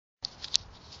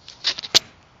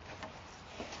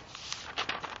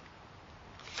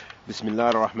بسم الله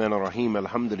الرحمن الرحيم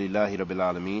الحمد لله رب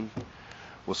العالمين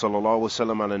وصلى الله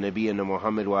وسلم على نبينا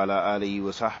محمد وعلى آله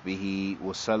وصحبه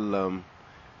وسلم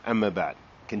أما بعد.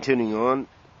 Continuing on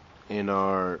in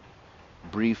our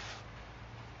brief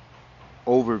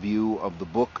overview of the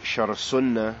book Sharh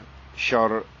Sunnah,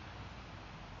 Sharh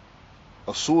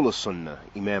Usool Sunnah,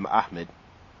 Imam Ahmed.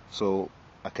 So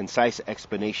a concise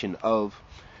explanation of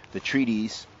the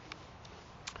treatise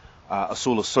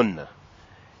Usool Sunnah.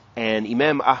 And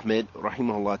Imam Ahmed,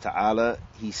 rahimahullah ta'ala,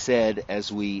 he said,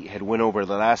 as we had went over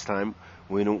the last time,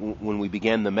 when we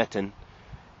began the matan,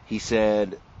 he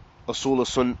said, Usool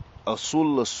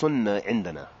Sunnah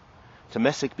indana.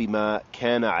 تمسك بما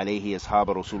كان عليه أصحاب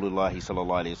رسول الله صلى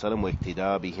الله عليه وسلم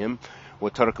واقتداء بهم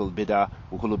وترك البدع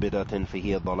وكل بدعة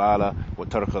فهي ضلالة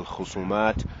وترك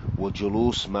الخصومات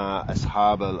والجلوس مع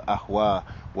أصحاب الأهواء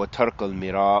وترك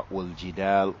المراء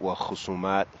والجدال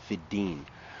والخصومات في الدين.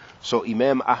 So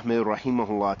Imam Ahmed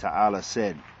rahimahullah ta'ala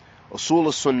said,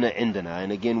 Usool Sunnah indana,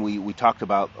 and again we talked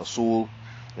about Usool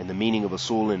and the meaning of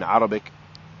Usool in Arabic,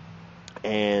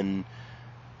 and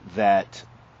that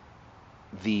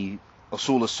the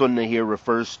Usool Sunnah here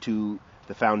refers to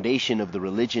the foundation of the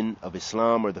religion of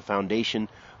Islam, or the foundation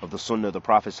of the Sunnah of the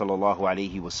Prophet sallallahu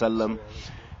alaihi wasallam.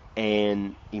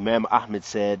 And Imam Ahmed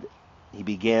said, he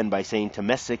began by saying,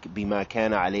 Tamassik bima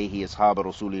kana alayhi ashab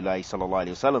Rasulillah sallallahu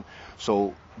alayhi wasallam.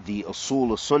 So the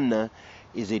Usool Sunnah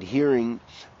is adhering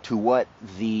to what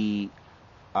the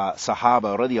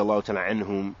Sahaba radiyallahu ta'ala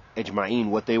anhum ajma'een,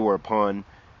 what they were upon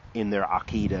in their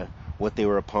aqidah, what they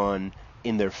were upon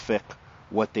in their fiqh,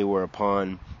 what they were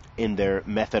upon in their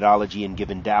methodology in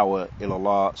giving da'wah ila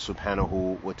Allah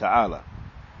subhanahu wa ta'ala.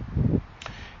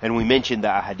 And we mentioned the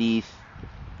Hadeeth,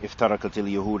 افترقت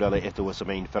اليهود على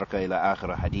 71 فرقة إلى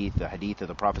آخر حديث, the hadith of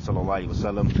the Prophet sallallahu alaihi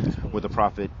wasallam, where the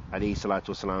Prophet alayhi salatu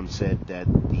wasalam said that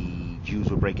the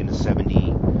Jews would break into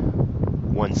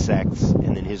 71 sects,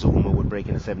 and then his ummah would break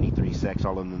into 73 sects,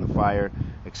 all of them in the fire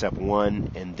except one.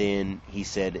 And then he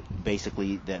said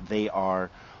basically that they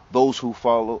are those who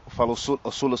follow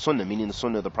Usool Sunnah, meaning the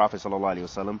Sunnah of the Prophet sallallahu alaihi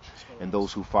wasallam, and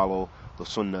those who follow the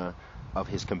Sunnah of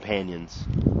his companions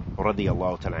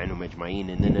radiyallahu ta'ala anhum ajma'een.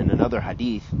 And then in another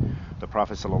hadith, the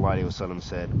Prophet sallallahu alaihi wasallam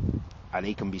said,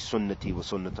 alaykum bi sunnati wa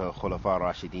sunnata khulafa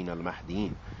rashidin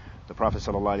al-mahdiin. The Prophet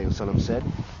sallallahu alaihi wasallam said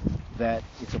that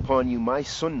it's upon you my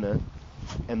sunnah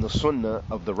and the sunnah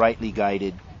of the rightly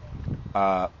guided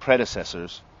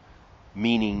predecessors,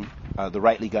 meaning the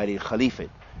rightly guided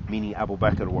Khalifate, meaning Abu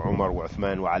Bakr wa Umar wa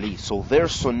Uthman wa Ali. So their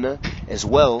sunnah as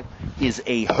well is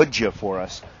a hujjah for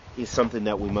us, is something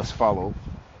that we must follow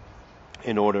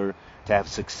in order to have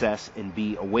success and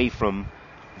be away from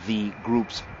the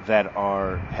groups that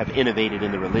have innovated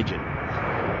in the religion.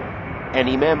 And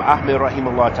Imam Ahmed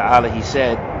rahimahullah ta'ala, he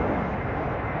said,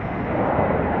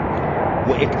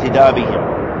 وَإِقْتِدَى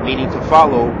بِهِمْ, meaning to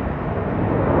follow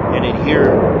and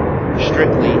adhere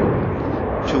strictly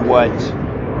to what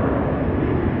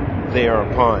they are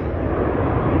upon.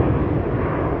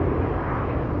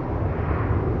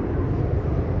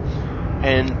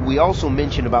 And we also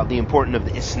mentioned about the importance of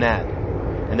the isnad,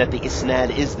 and that the isnad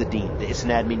is the deen. The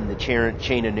isnad meaning the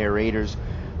chain of narrators,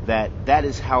 that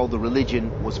is how the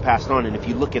religion was passed on. And if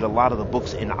you look at a lot of the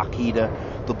books in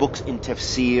Aqidah, the books in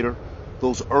Tafsir,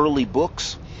 those early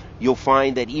books, you'll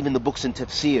find that even the books in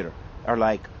Tafsir are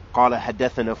like, قال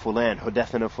حدثنا فلان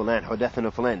حدثنا فلان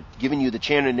حدثنا فلان, giving you the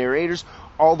chain of narrators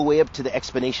all the way up to the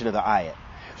explanation of the ayat,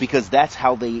 because that's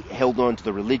how they held on to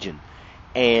the religion.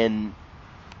 And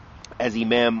as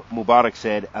Imam Mubarak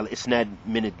said, al-isnad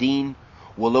min ad-din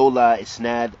walola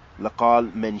isnad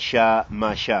laqal man sha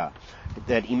ma sha,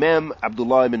 that Imam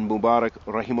Abdullah ibn Mubarak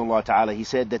rahimahullah ta'ala, he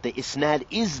said that the isnad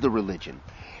is the religion.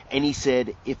 And he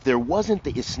said if there wasn't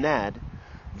the isnad,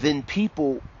 then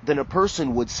a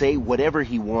person would say whatever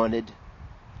he wanted,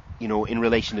 in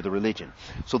relation to the religion.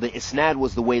 So the isnad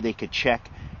was the way they could check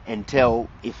and tell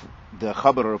if the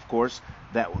khabar, of course,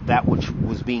 that which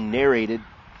was being narrated,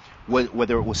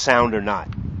 whether it was sound or not.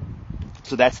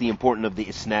 So that's the importance of the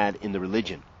isnad in the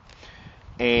religion.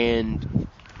 And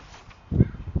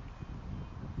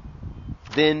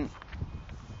then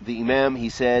the Imam, he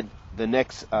said, the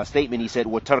next statement, he said,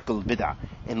 وَتَرْكَ الْبِدْعَ,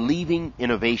 and leaving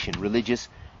innovation, religious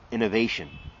innovation.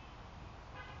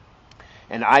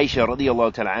 And Aisha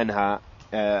radiyallahu ta'ala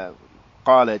anha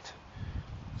قالت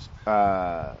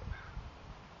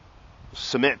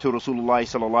سمعت رسول الله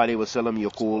صلى الله عليه وسلم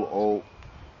يقول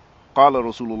قال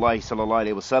رسول الله صلى الله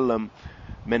عليه وسلم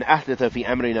من أحدث في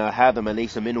أمرنا هذا ما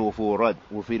ليس منه فهو رد.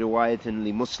 وفي رواية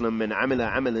لمسلم من عمل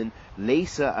عملا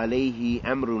ليس عليه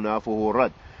أمرنا فهو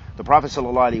رد. The Prophet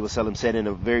sallallahu alaihi wasallam said in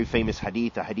a very famous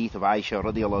hadith, the hadith of Aisha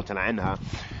radiyallahu ta'ala anha,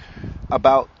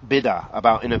 about bid'ah,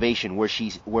 about innovation,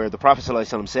 where the Prophet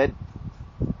ﷺ said,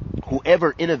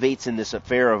 whoever innovates in this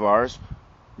affair of ours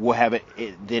will have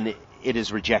then it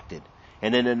is rejected.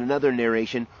 And then in another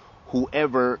narration,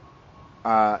 whoever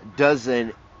does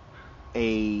a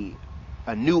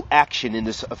new action in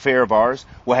this affair of ours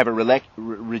will have it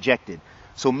rejected.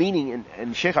 So meaning,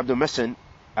 and Sheikh Abdul Muhsin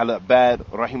Al-Abbad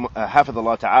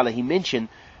Hafidhullah Ta'ala, he mentioned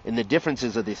in the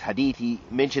differences of this hadith, he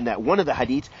mentioned that one of the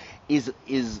hadiths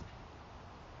is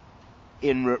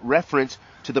in reference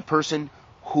to the person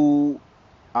who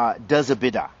does a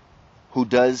bid'ah, who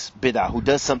does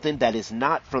something that is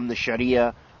not from the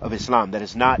Sharia of Islam, that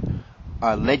is not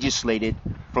legislated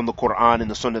from the Quran and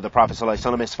the Sunnah of the Prophet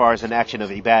ﷺ as far as an action of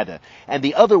ibadah. And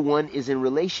the other one is in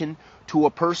relation to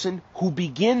a person who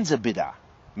begins a bid'ah.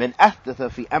 من أحدث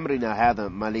في أمرنا هذا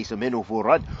ما ليس منه فهو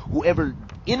رد. Whoever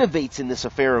innovates in this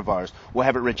affair of ours will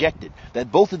have it rejected.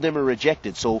 That both of them are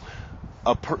rejected. So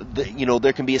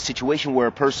there can be a situation where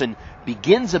a person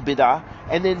begins a bid'ah,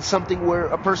 and then something where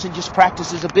a person just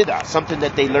practices a bid'ah, something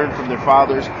that they learned from their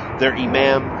fathers, their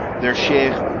Imam, their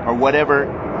Sheikh, or whatever,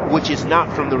 which is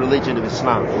not from the religion of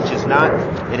Islam,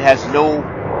 it has no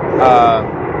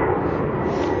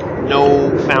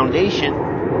foundation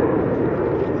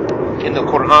in the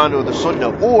Quran or the Sunnah.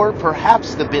 Or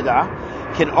perhaps the bid'ah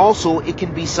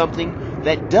can be something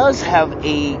that does have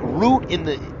a root in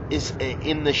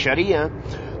the Sharia,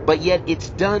 but yet it's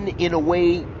done in a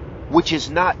way which is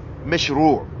not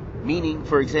mashru'. Meaning,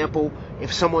 for example,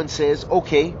 if someone says,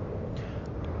 okay,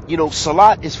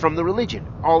 salat is from the religion.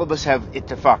 All of us have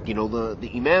ittifaq.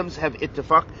 The imams have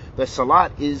ittifaq that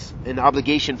salat is an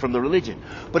obligation from the religion.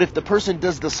 But if the person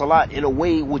does the salat in a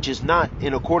way which is not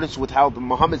in accordance with how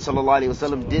Muhammad sallallahu alaihi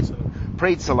wasallam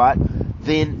prayed salat,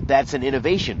 then that's an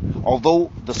innovation.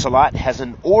 Although the salat has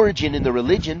an origin in the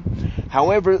religion,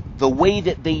 however, the way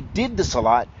that they did the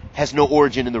salat has no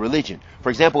origin in the religion. For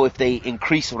example, if they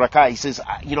increase rak'ah, he says,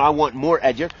 I want more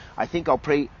ajr, I think I'll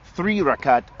pray 3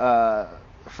 rakat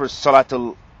for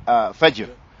Salatul Fajr.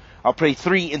 I'll pray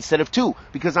 3 instead of 2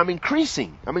 because I'm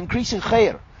increasing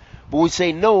khair. But we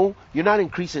say, no, you're not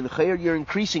increasing khair, you're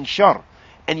increasing shar.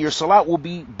 And your salat will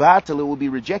be batil, it will be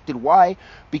rejected. Why?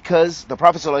 Because the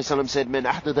Prophet ﷺ said, "Man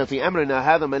ahdatha fi amrina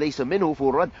hadha ma laysa minhu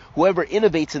fahuwa radd." Whoever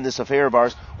innovates in this affair of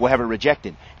ours will have it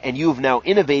rejected. And you have now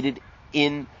innovated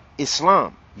in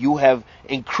Islam. You have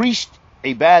increased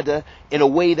ibadah in a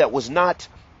way that was not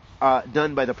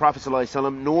done by the Prophet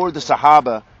ﷺ, nor the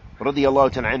Sahaba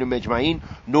radiyallahu ta'ala anhum ajma'in,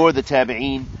 nor the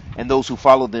tabieen and those who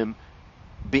followed them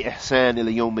bi ihsan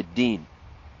ila yawm ad-din.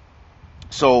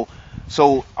 So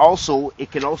also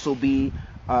it can also be,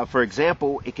 for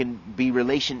example, it can be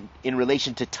in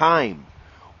relation to time.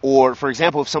 Or for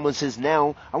example, if someone says,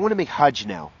 now I want to make Hajj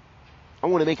now. I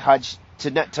want to make Hajj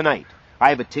tonight. I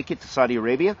have a ticket to Saudi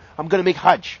Arabia. I'm going to make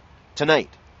Hajj tonight.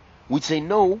 We'd say,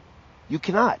 no, you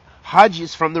cannot. Hajj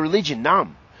is from the religion,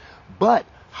 naam. But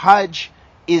Hajj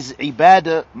is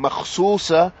ibadah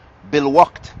makhsusa bil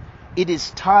waqt. It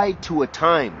is tied to a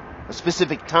time, a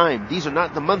specific time. These are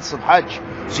not the months of Hajj.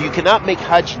 So you cannot make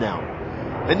Hajj now.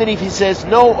 And then if he says,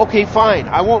 no, okay, fine,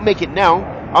 I won't make it now.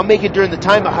 I'll make it during the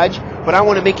time of Hajj, but I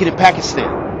want to make it in Pakistan.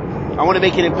 I want to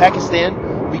make it in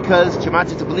Pakistan because Jamaat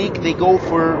Tabligh, they go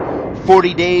for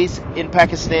 40 days in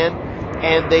Pakistan,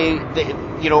 and they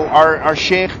our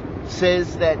Sheikh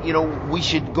says that, we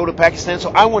should go to Pakistan,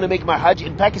 so I want to make my Hajj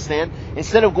in Pakistan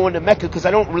instead of going to Mecca because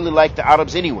I don't really like the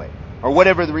Arabs anyway, or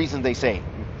whatever the reason they say.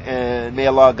 And may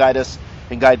Allah guide us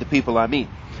and guide the people, Ameen.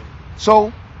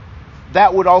 So,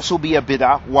 that would also be a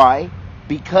bid'ah. Why?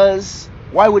 Because,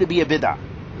 why would it be a bid'ah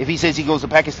if he says he goes to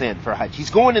Pakistan for Hajj?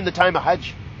 He's going in the time of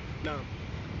Hajj. No,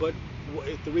 but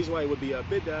the reason why it would be a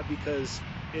bid'ah, because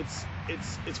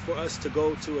it's for us to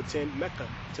go to attend Mecca,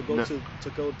 to go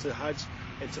to Hajj,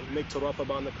 and to make tawaf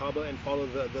about the Kaaba and follow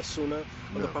the sunnah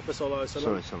of the Prophet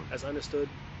ﷺ, as understood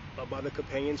by the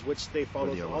companions, which they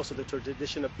followed also the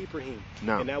tradition of Ibrahim.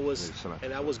 And that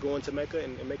was going to Mecca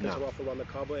and making tawaf around the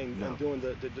Kaaba and doing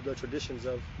the traditions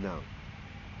of.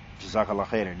 Jazakallah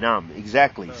khairan. Naam,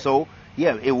 exactly. So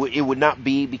yeah, it would not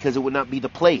be, because it would not be the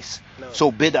place.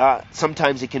 So bid'ah,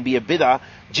 sometimes it can be a bid'ah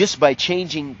just by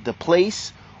changing the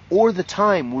place or the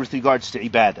time with regards to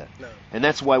ibadah. And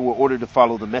that's why we're ordered to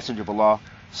follow the Messenger of Allah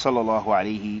sallallahu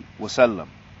alaihi wasallam.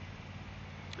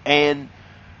 And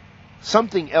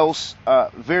something else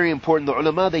very important, the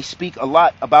ulama, they speak a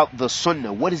lot about the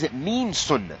sunnah. What does it mean,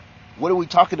 sunnah? What are we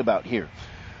talking about here?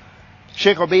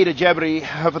 Sheikh Al-Jabery,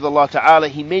 hafidhullah ta'ala,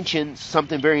 he mentions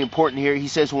something very important here. He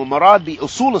says, وَمَرَاد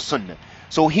بِأُصُولِ السُّنَّةِ.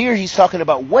 So here he's talking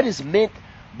about what is meant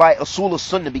by Usool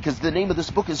sunnah, because the name of this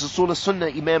book is Usool Sunnah,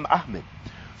 Imam Ahmed.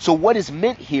 So what is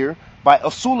meant here by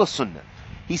Usool Sunnah.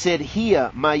 He said,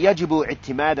 هي ما يجب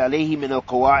اعتماد عليه من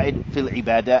القواعد في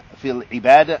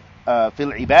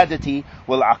العبادة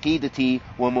والعقيدة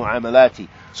والمعاملات.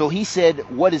 So he said,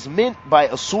 what is meant by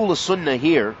Usool Sunnah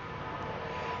here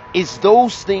is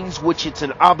those things which it's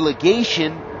an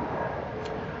obligation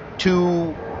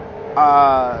to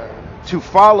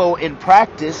follow and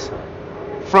practice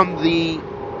from the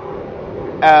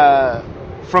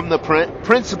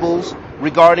principles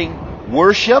regarding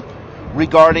worship,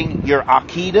 regarding your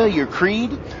aqidah, your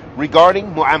creed,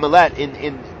 regarding mu'amalat,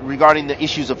 regarding the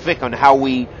issues of fiqh, on how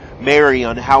we marry,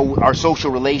 on how our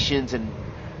social relations and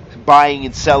buying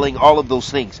and selling, all of those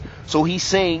things. So he's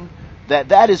saying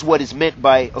that is what is meant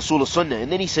by Usool Sunnah.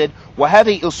 And then he said,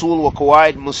 وَهَذِهِ أُصُولُ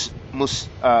وَقَوَاعِدْ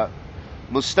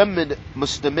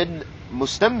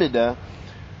مستمدة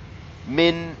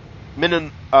من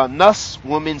النص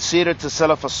ومن سيرة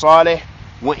السلف الصالح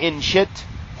وإن شئت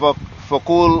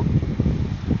فقول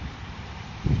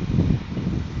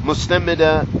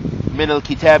مستمدة من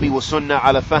الكتاب والسنة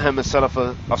على فهم السلف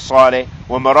الصالح.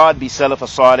 ومراد بالسلف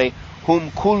الصالح هم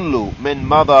كل من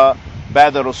مضى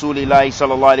بعد رسول الله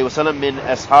صلى الله عليه وسلم من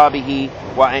أصحابه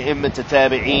وأئمة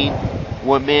التابعين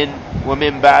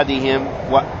ومن بعدهم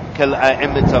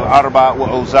كالأئمة الأربعة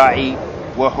وأوزاعي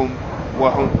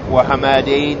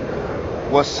وحمادين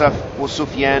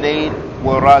والسفيانين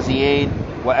والرازيين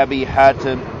وأبي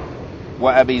حاتم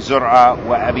وأبي زرعة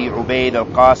وأبي عبيد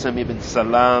القاسم بن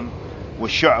سلام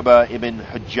والشعبة بن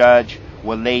حجاج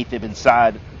والليث بن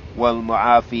سعد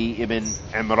والمعافي بن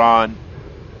عمران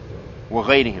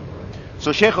وغيرهم.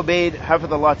 So Sheikh Ubaid,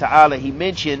 Hafidhullah Ta'ala, he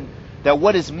mentioned that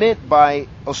what is meant by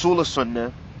Usool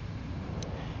Sunnah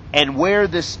and where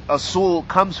this Usool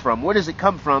comes from. Where does it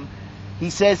come from? He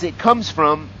says it comes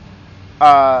from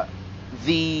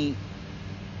the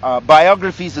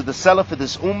biographies of the Salaf of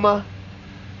this Ummah,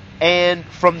 and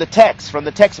from the text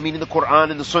meaning the Quran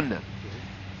and the Sunnah.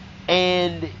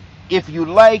 And if you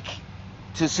like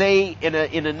to say in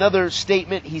another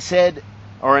statement, he said,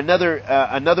 or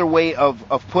another way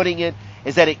of putting it,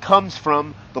 is that it comes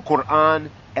from the Quran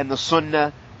and the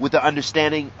Sunnah with the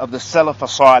understanding of the Salaf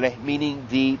Salih, meaning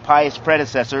the pious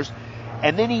predecessors.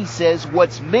 And then he says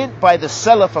what's meant by the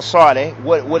Salaf Salih,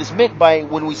 what is meant by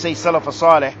when we say Salaf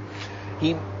Salih,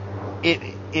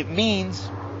 it means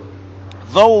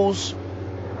those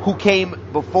who came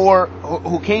before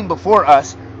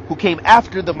us, who came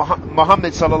after the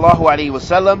Muhammad sallallahu alaihi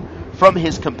wasallam, from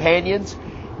his companions,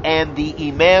 and the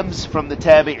Imams from the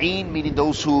tabieen, meaning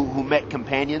those who met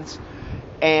companions,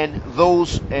 and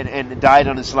those and died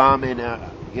on Islam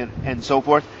and so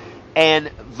forth, and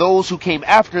those who came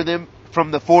after them from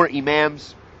the four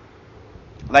Imams,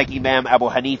 like Imam Abu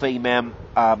Hanifa, Imam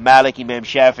Malik, Imam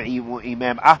Shafi'i,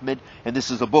 Imam Ahmed, and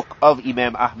this is a book of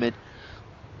Imam Ahmed,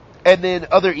 and then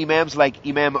other Imams like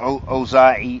Imam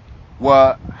Awza'i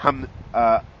wa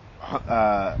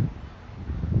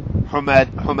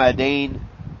Humadain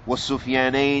wa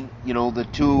Sufyanain, the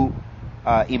two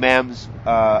Imams,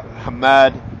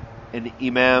 Hamad and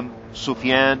Imam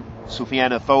Sufyan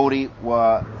al-Thawri,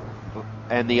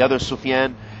 and the other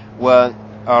Sufyan wa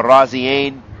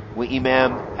Raziyain wa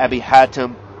Imam Abi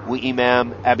Hatim wa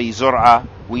Imam Abi Zur'a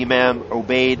wa Imam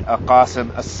Ubaid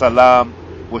al-Qasim al-Salam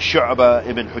wa Shu'bah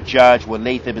ibn Hujjaj wa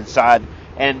Layth ibn Sa'ad,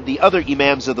 and the other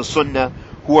Imams of the Sunnah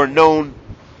who are known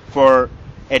for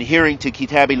adhering to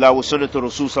Kitabillah wa Sunnatul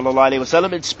Rasul sallallahu alayhi wa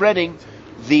sallam, and spreading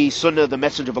the Sunnah of the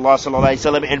Messenger of Allah sallallahu alayhi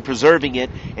wa sallam, and preserving it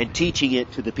and teaching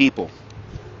it to the people.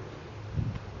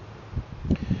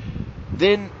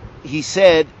 Then he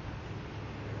said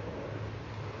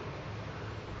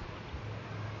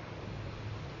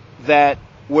that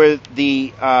where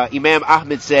the Imam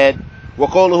Ahmed said,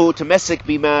 وَقَوْلُهُ تَمَسِّكْ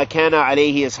بِمَا كَانَ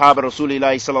عَلَيْهِ أَصْحَابَ رَسُولِ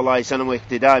اللَّهِ صَلَّى اللَّهِ عَلَيْهِ وَسَلَّمَ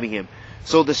وَاقْتِدَاءَ بِهِمْ.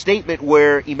 So the statement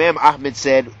where Imam Ahmed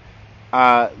said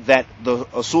that the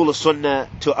Usool Sunnah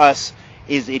to us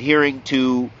is adhering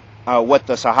to what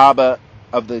the Sahaba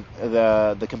of the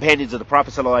companions of the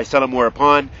Prophet ﷺ were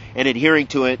upon, and adhering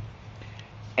to it.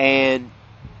 And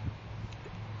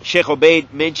Sheikh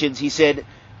Ubaid mentions, he said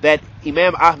that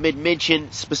Imam Ahmed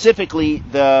mentioned specifically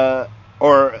the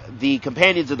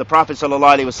companions of the Prophet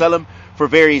ﷺ for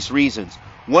various reasons.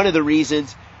 One of the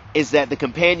reasons is that the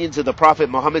companions of the Prophet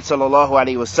Muhammad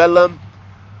ﷺ,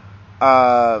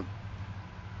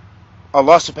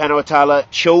 Allah subhanahu wa ta'ala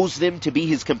chose them to be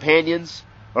his companions,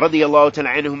 radiyallahu ta'ala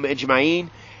anhum ajma'een,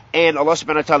 and Allah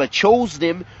subhanahu wa ta'ala chose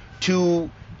them to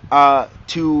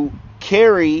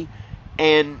carry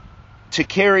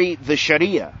the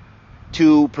Sharia,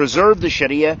 to preserve the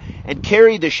Sharia and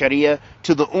carry the Sharia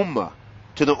to the Ummah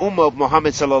of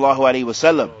Muhammad sallallahu alaihi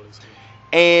wasallam.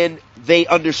 And they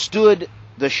understood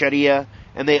the Sharia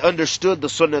and they understood the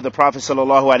sunnah of the Prophet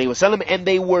sallallahu alaihi wasallam, and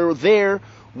they were there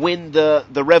when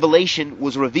the revelation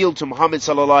was revealed to Muhammad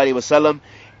sallallahu alaihi wasallam,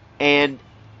 and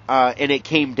it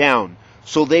came down.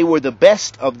 So they were the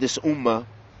best of this ummah,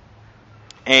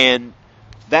 and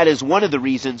that is one of the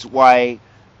reasons why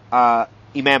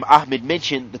Imam Ahmed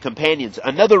mentioned the companions.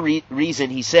 Another reason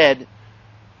he said,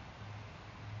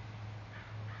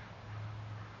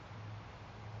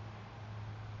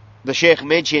 the Sheikh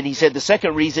mentioned, he said the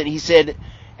second reason, he said,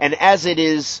 and as it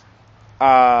is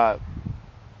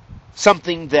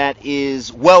something that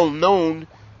is well known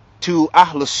to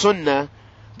Ahl Sunnah,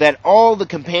 that all the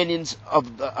companions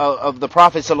of the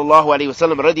Prophet sallallahu alaihi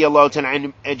wasallam radiyallahu ta'ala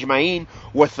anhum ajma'in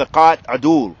were thiqat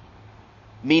adul,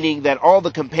 meaning that all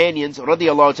the companions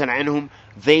radiyallahu ta'ala anhum,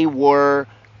 they were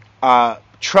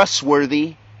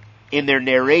trustworthy in their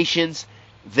narrations,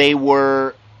 they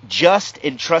were just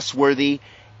and trustworthy,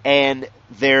 and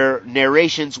their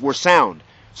narrations were sound.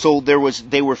 So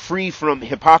they were free from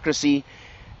hypocrisy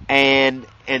and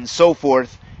so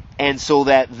forth, and so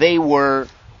that they were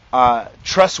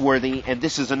trustworthy. And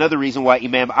this is another reason why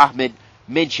Imam Ahmed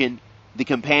mentioned the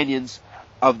companions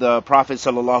of the Prophet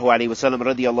sallallahu alaihi wasallam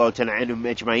radiyallahu ta'ala anhum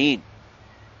ajma'in.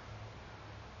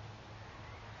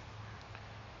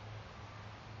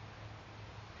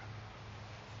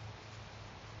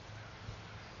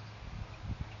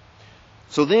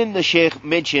 So then the Sheikh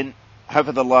mentioned,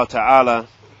 hafidhullah ta'ala,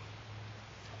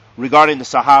 regarding the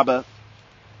Sahaba,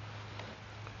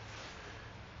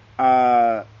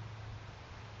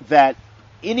 that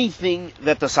anything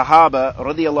that the Sahaba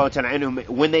radiyallahu ta'ala anhum,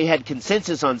 when they had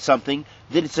consensus on something,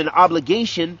 that it's an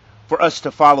obligation for us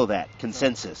to follow that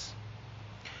consensus,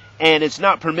 and it's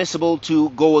not permissible to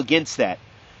go against that.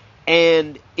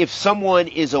 And if someone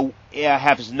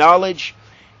has knowledge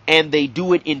and they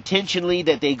do it intentionally,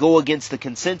 that they go against the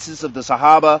consensus of the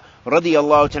Sahaba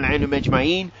radiyallahu ta'ala anhum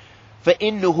ajma'in,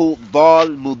 فَإِنَّهُ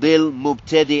ضَالْ مُضِلْ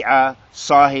مُبْتَدِعَ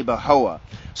صَاحِبَ هَوَى.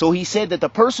 So he said that the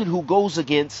person who goes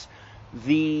against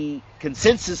the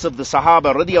consensus of the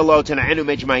Sahaba radiyallahu ta'ala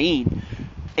anhum ajma'in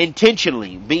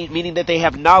intentionally, meaning that they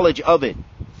have knowledge of it,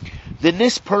 then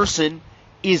this person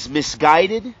is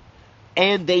misguided,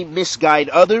 and they misguide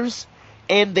others,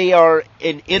 and they are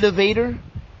an innovator,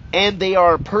 and they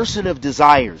are a person of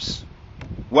desires.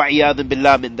 وَعِيَاذًا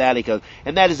بِاللَّهِ مِنْ ذَلِكَ.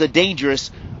 And that is a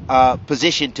dangerous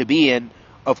position to be in,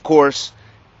 of course.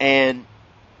 And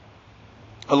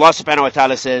Allah subhanahu wa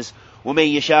ta'ala says,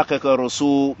 وَمَنْ يَشَاقَقَ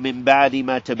الرَّسُولَ مِنْ بَعْدِ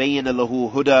مَا تَبَيَّنَ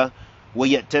لَهُ هُدًى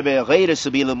وَيَتَّبِعْ غَيْرَ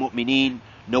سَبِيلِ الْمُؤْمِنِينَ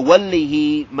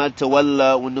نَوَلِّهِ مَا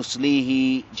تَوَلَّى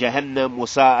وَنُصْلِيهِ جَهَنَّمْ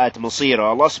وَسَاءَتْ مَصِيرًا.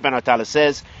 Allah subhanahu wa ta'ala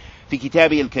says, في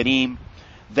كتابه الكريم,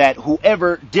 that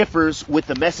whoever differs with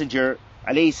the messenger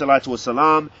alayhi salatu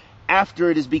wasalam, after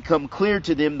it has become clear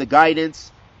to them the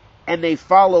guidance, and they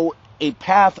follow a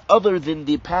path other than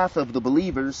the path of the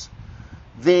believers,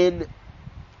 then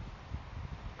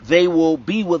they will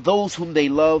be with those whom they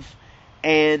love,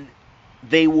 and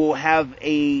they will have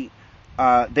they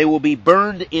will be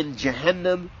burned in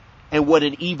Jahannam, and what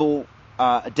an evil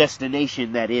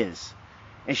destination that is.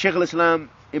 And Sheikh al-Islam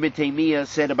Ibn Taymiyyah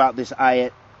said about this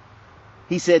ayat,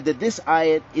 he said that this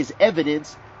ayat is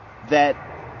evidence that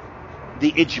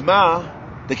the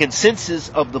ijma', the consensus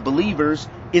of the believers,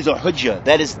 is a hujjah.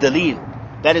 That is dalil.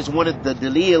 That is one of the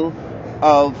dalil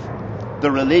of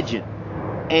the religion.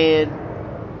 And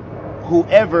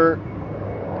whoever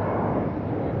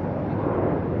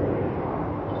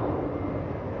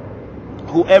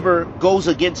goes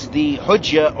against the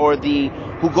hujjah, or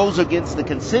who goes against the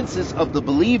consensus of the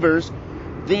believers,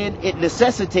 then it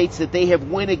necessitates that they have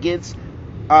went against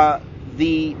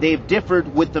they've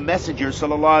differed with the Messenger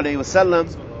sallallahu alaihi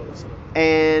wasallam,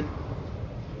 and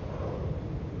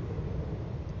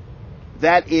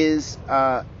that is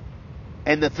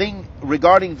and the thing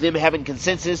regarding them having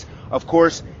consensus, of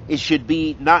course, it should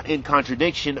be not in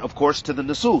contradiction, of course, to the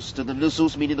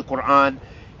nusus, meaning the Quran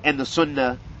and the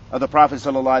Sunnah of the Prophet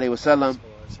sallallahu alaihi wasallam.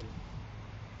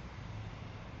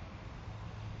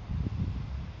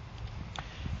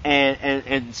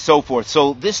 And so forth.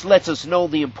 So this lets us know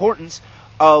the importance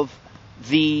of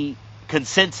the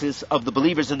consensus of the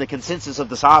believers and the consensus of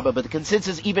the Sahaba, but the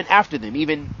consensus even after them,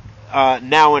 even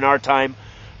now in our time,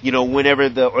 whenever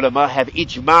the ulama have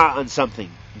ijma' on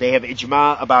something, they have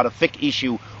ijma' about a fiqh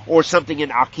issue or something in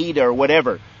aqeedah or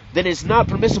whatever, then it's not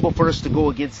permissible for us to go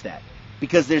against that,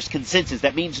 because there's consensus.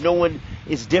 That means no one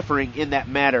is differing in that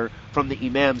matter from the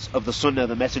imams of the Sunnah of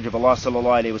the Messenger of Allah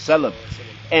sallallahu alaihi wasallam.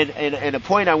 And a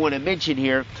point I want to mention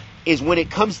here is when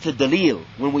it comes to dalil,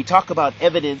 when we talk about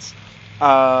evidence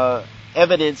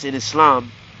in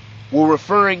Islam, we're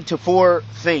referring to four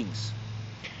things.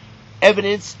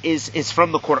 Evidence is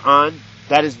from the Quran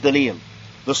That is dalil.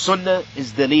 The sunnah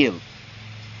is dalil.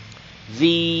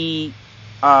 The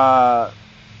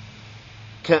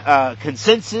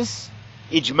consensus,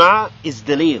 ijma', is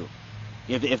dalil.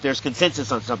 If there's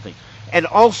consensus on something. And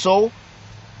also,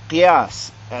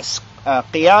 qiyas. Qiyas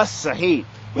sahih.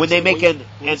 When they make an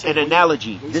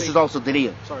analogy, this is also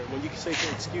dalil. Sorry, when you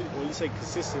say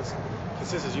consensus,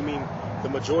 you mean the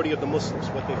majority of the Muslims,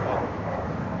 what they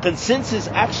follow? Consensus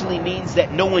actually means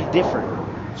that no one differed.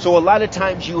 So a lot of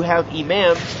times you have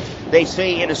imams, they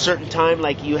say in a certain time,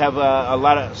 like you have a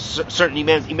lot of certain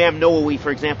imams. Imam Nawawi,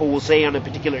 for example, will say on a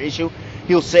particular issue,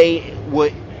 he'll say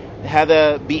what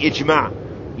hada bi ijma'.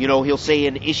 You know, he'll say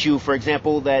an issue, for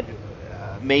example, that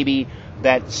maybe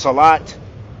that salat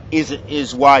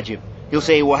is wajib. He'll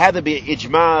say wa hada bi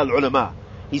ijma' al-ulama.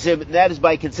 He said that is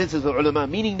by consensus of ulama,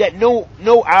 meaning that no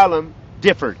alim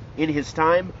differed in his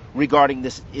time regarding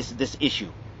this issue.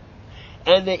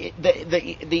 And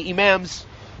the imams,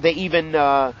 they even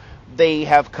they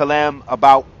have kalam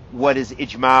about what is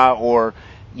ijma, or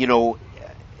and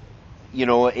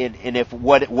if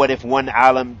what if one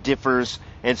alim differs,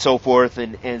 and so forth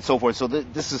and so forth. So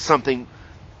this is something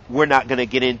we're not going to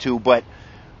get into, but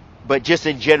just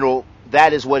in general,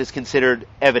 that is what is considered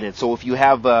evidence. So if you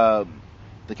have the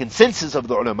consensus of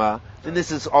the ulama, then this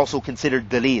is also considered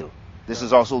dalil. This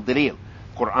is also dalil.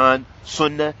 Quran,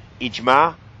 Sunnah,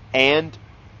 Ijma', and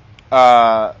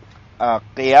Qiyas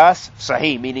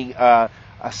Sahih, meaning a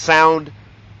sound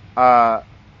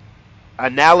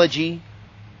analogy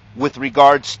with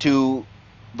regards to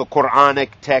the Quranic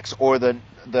text, or the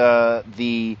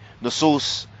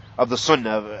nusus of the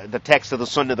Sunnah, the text of the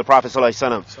Sunnah of the Prophet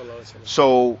ﷺ.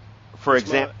 So, for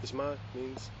example,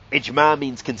 Ijma'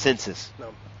 means consensus.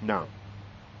 No.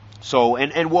 So,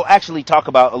 and we'll actually talk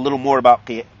about a little more about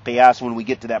Qiyas when we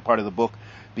get to that part of the book,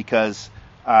 because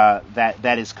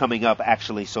that is coming up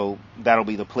actually, so that'll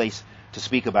be the place to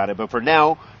speak about it. But for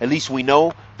now, at least we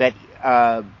know that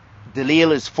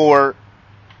Dalil is four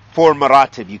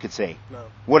maratib, you could say. No.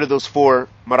 What are those four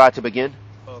maratib again?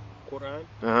 Quran,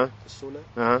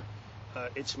 Sunnah,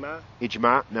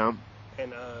 Ijma', no.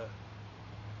 And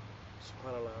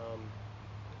subhanallah,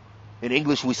 in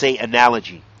English we say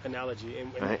analogy. And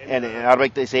in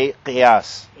Arabic they say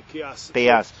qiyas.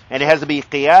 Qiyas. And it has to be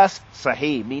qiyas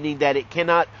sahih, meaning that it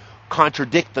cannot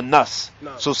contradict the nas.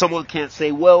 No. So someone can't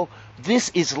say, well,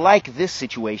 this is like this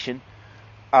situation.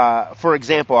 For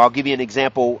example, I'll give you an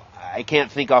example. I can't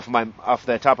think off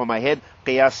the top of my head,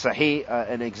 qiyas sahih,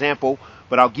 an example,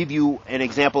 but I'll give you an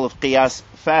example of qiyas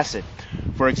fasid.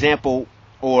 For example,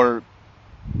 or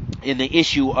in the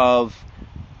issue of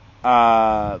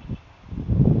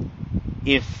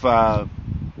if, for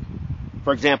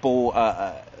example,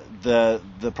 the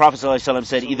Prophet ﷺ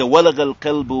said, إِذَا وَلَغَ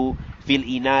الْقَلْبُ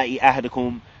فِي الْإِنَاءِ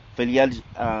أَحَدُكُمْ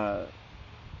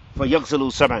فَيَغْسَلُوا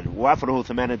سَبْعًا وَأَفْرَهُ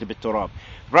ثَمَانَةً بِالتُّرَابِ.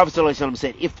 The Prophet ﷺ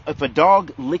said, if a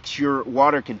dog licks your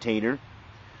water container,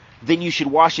 then you should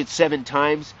wash it 7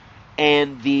 times,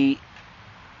 and the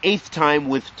 8th time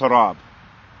with turab,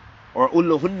 or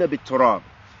أُلُّهُنَّ بِالتُّرَابِ,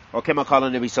 or كما قال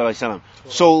النبي صلى الله عليه وسلم,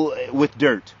 so with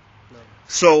dirt. No.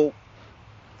 So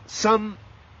some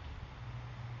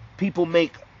people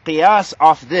make qiyas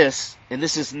off this, and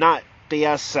this is not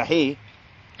qiyas sahih,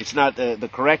 it's not the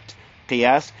correct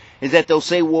qiyas, is that they'll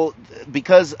say, well,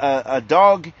 because a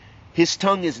dog, his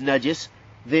tongue is najis,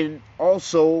 then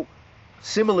also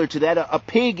similar to that, a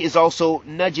pig is also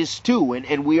najis too,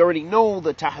 and we already know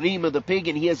the tahrim of the pig,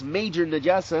 and he has major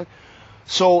najasa.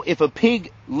 So if a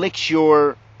pig licks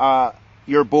your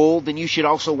bowl, then you should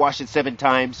also wash it 7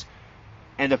 times,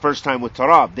 and the first time with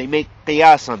tarab. They make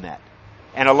qiyas on that,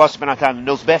 and Allah subhanahu wa ta'ala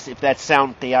knows best if that's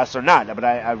sound qiyas or not. But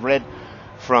I've read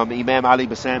from Imam Ali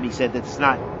Bassam, he said that it's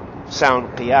not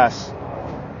sound qiyas.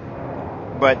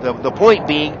 But the point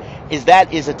being is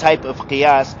that is a type of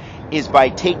qiyas, is by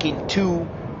taking two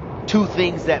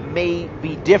things that may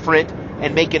be different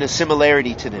and making a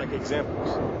similarity to them. Like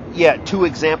examples. Yeah, 2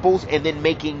 examples, and then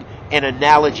making an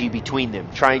analogy between them,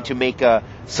 trying to make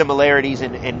similarities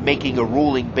and making a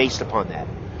ruling based upon that.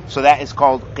 So that is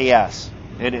called qiyas,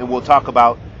 and we'll talk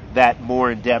about that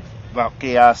more in depth, about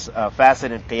qiyas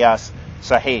fasid and qiyas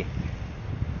sahih.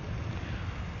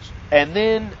 And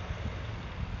then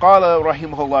qala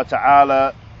rahimahullah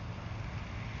ta'ala,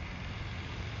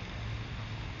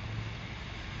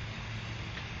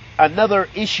 another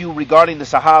issue regarding the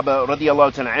Sahaba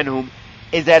radiyallahu ta'ala anhum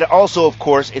is that also, of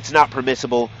course, it's not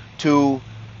permissible to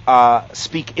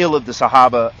speak ill of the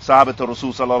Sahaba to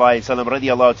Rasul sallallahu alayhi wa sallam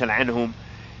radiyallahu ta'ala anhum.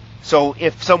 So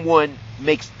if someone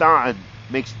makes ta'an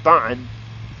on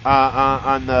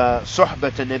the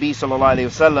suhbat al-Nabi sallallahu alayhi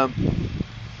wa sallam,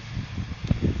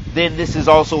 then this is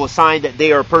also a sign that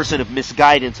they are a person of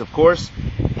misguidance, of course.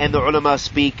 And the ulama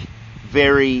speak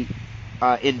very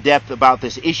in depth about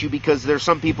this issue, because there are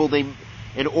some people, they,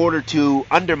 in order to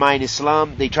undermine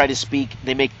Islam, they try to speak,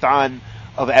 they make ta'an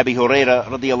of Abu Huraira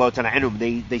radiyallahu ta'ala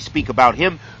anhum. They speak about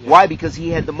him. Yeah. Why? Because he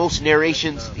had the most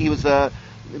narrations. He was the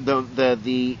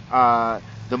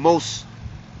most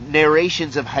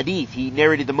narrations of hadith. He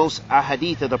narrated the most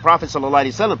hadith of the Prophet sallallahu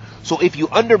alaihi wasallam. So if you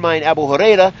undermine Abu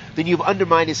Huraira, then you've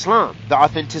undermined Islam, the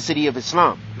authenticity of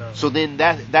Islam. No. So then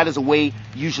that is a way.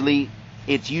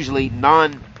 It's usually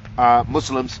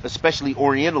non-Muslims, especially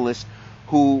Orientalists,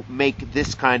 who make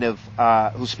this kind of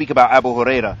who speak about Abu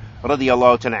Huraira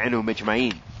radiyallahu ta'ala anhu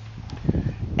majma'in.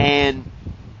 And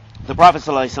the Prophet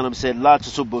sallallahu alaihi wasallam said, "La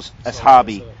tasubbu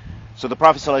ashabi." So the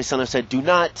Prophet sallallahu alaihi wasallam said, "Do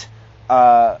not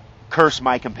curse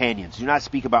my companions. Do not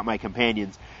speak about my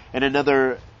companions." And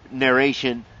another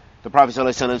narration, the Prophet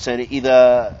sallallahu alaihi wasallam said,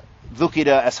 "Idha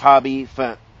dhukira ashabi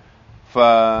fa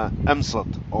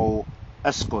amsat or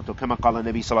asqut," or kama qala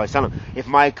Nabi sallallahu alaihi wasallam. If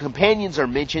my companions are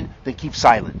mentioned, then keep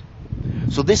silent.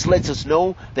 So this lets us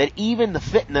know that even the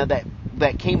fitna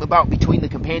that came about between the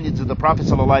companions of the Prophet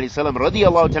sallallahu alaihi wasallam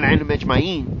radiyallahu ta'ala anhum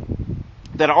ajma'in,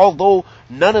 that although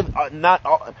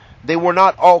they were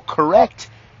not all correct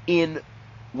in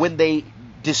when they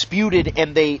disputed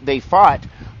and they fought,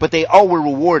 but they all were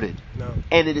rewarded. No.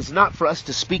 And it is not for us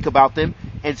to speak about them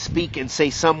and speak and say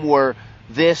some were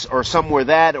this or some were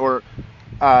that, or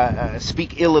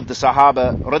speak ill of the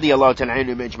Sahaba radiyallahu ta'ala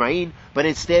anhum ajma'in, but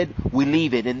instead we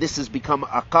leave it. And this has become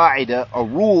a qaida, a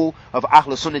rule of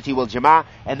Ahl Sunnah wal Jama'ah,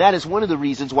 and that is one of the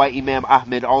reasons why Imam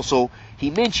Ahmed also,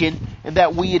 he mentioned, and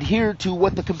that we adhere to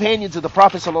what the companions of the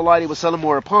Prophet sallallahu alaihi wasallam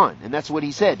were upon. And that's what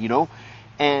he said,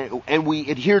 and we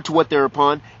adhere to what they're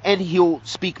upon, and he'll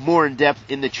speak more in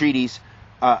depth in the treatise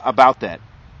about that.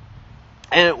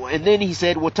 And then he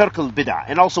said, وَتَرْكَ الْبِدْعَةِ,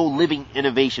 and also living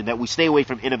innovation, that we stay away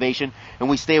from innovation, and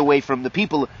we stay away from the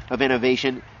people of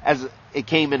innovation, as it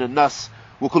came in a nas,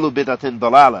 وَكُلُّ بِدْعَةٍ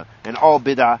ضَلَالَةٍ, and all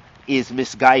bid'ah is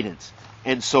misguidance.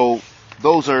 And so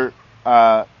those are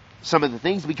some of the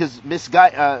things, because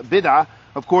bid'ah,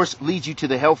 of course, leads you to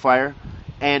the hellfire,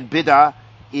 and bid'ah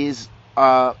is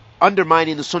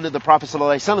undermining the sunnah of the Prophet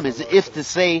ﷺ, as if to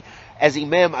say, as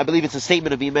Imam, I believe it's a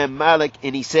statement of Imam Malik,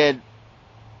 and he said,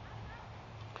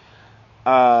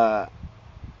 that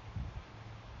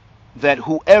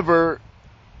whoever,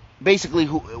 basically,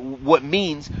 what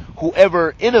means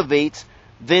whoever innovates,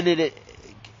 then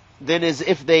as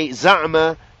if they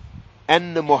za'ma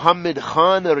and Muhammad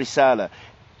Khan risala,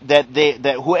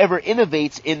 that whoever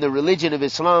innovates in the religion of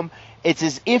Islam, it's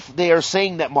as if they are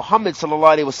saying that Muhammad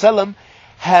sallallahu alaihi wasallam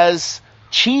has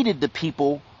cheated the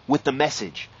people with the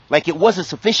message, like it wasn't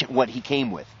sufficient what he came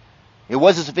with. It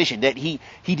wasn't sufficient, that he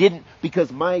didn't,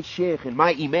 because my Sheikh and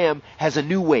my Imam has a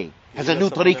new way, has a new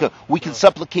tariqah. We can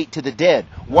supplicate to the dead.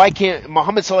 Why can't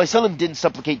Muhammad sallallahu alaihi wasallam didn't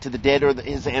supplicate to the dead or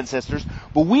his ancestors,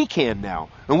 but we can now,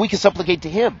 and we can supplicate to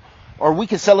him, or we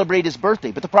can celebrate his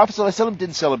birthday. But the Prophet sallallahu alaihi wasallam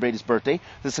didn't celebrate his birthday.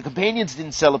 The companions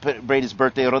didn't celebrate his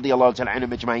birthday. Radiyallahu ta'ala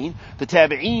anhum ajma'in. The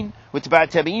tabieen, with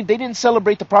tabieen, they didn't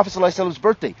celebrate the Prophet sallallahu alaihi wasallam's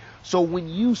birthday. So when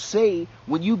you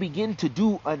begin to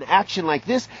do an action like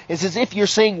this, it's as if you're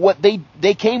saying what they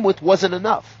came with wasn't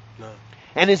enough. No.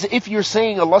 And as if you're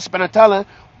saying Allah subhanahu wa ta'ala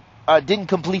didn't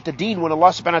complete the deen, when Allah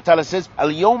subhanahu wa ta'ala says,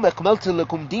 Al-yawma akmaltu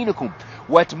lakum dinakum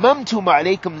wa atmamtu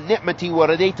alaykum ni'mati wa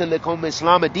radaytu lakum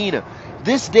Islam dina.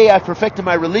 This day I perfected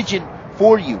my religion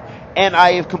for you, and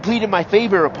I have completed my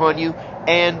favor upon you,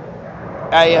 and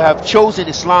I have chosen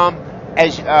Islam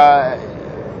as the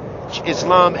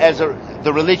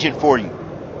religion for you.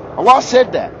 Allah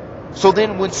said that. So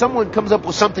then when someone comes up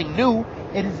with something new,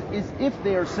 it is as if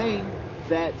they are saying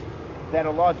that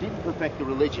Allah didn't perfect the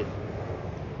religion.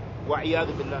 وَعِيَاذُ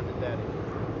بِاللَّهِ مِنْ ذَلِكَ.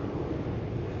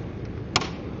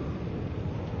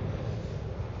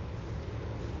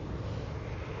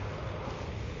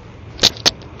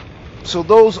 So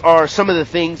those are some of the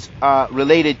things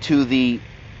related to the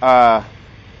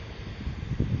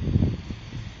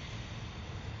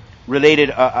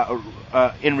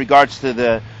in regards to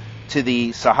the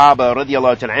Sahaba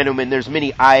radiyallahu ta'ala anhum. And there's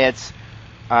many ayats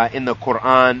in the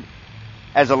Quran,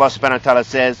 as Allah subhanahu wa ta'ala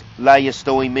says, لا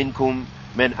يستوي منكم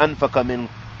من أنفق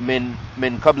من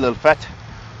قبل الفتح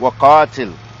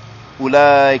وقاتل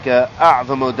أولئك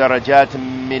أعظم درجات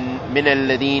من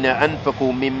الذين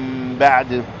أنفقوا من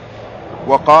بعد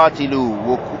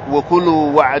وقاتلوا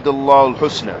وكلوا وعد الله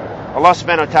الحسنى. Allah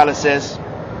subhanahu wa ta'ala says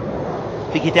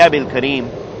في كتاب الكريم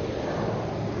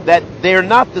that they're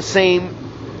not the same,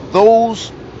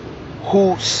 those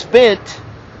who spent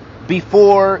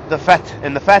before the Fath,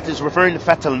 and the Fath is referring to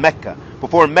Fath al-Mecca,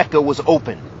 before Mecca was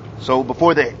opened. So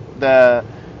before the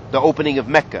opening of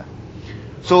Mecca.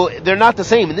 So they're not the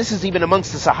same, and this is even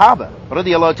amongst the Sahaba,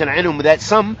 radiyallahu ta'ala anhum, that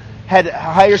some had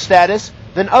higher status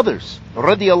than others,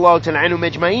 radiyallahu ta'ala anhum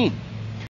ajma'in.